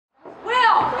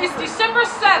It's December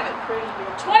 7th,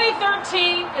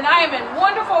 2013, and I am in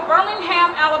wonderful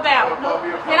Birmingham, Alabama.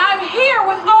 And I'm here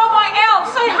with all my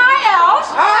elves. Say hi,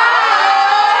 elves.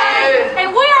 Hi!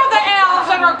 And we are the elves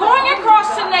that are going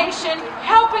across the nation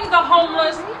helping the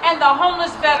homeless and the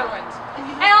homeless veterans.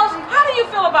 Elves, how do you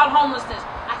feel about homelessness?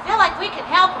 I feel like we can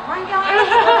help them, right, guys?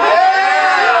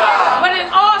 But in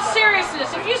all seriousness,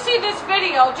 if you see this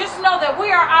video, just know that we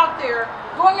are out there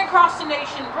going across the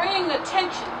nation, bringing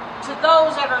attention to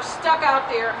those that are stuck out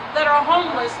there, that are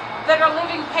homeless, that are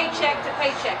living paycheck to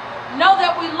paycheck. Know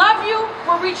that we love you.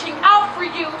 We're reaching out for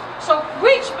you. So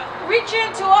reach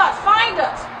into us. Find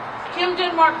us.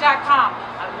 KimDenmark.com.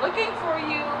 I'm looking for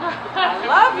you. I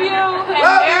love you. And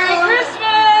Merry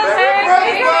Christmas.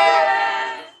 Merry Christmas.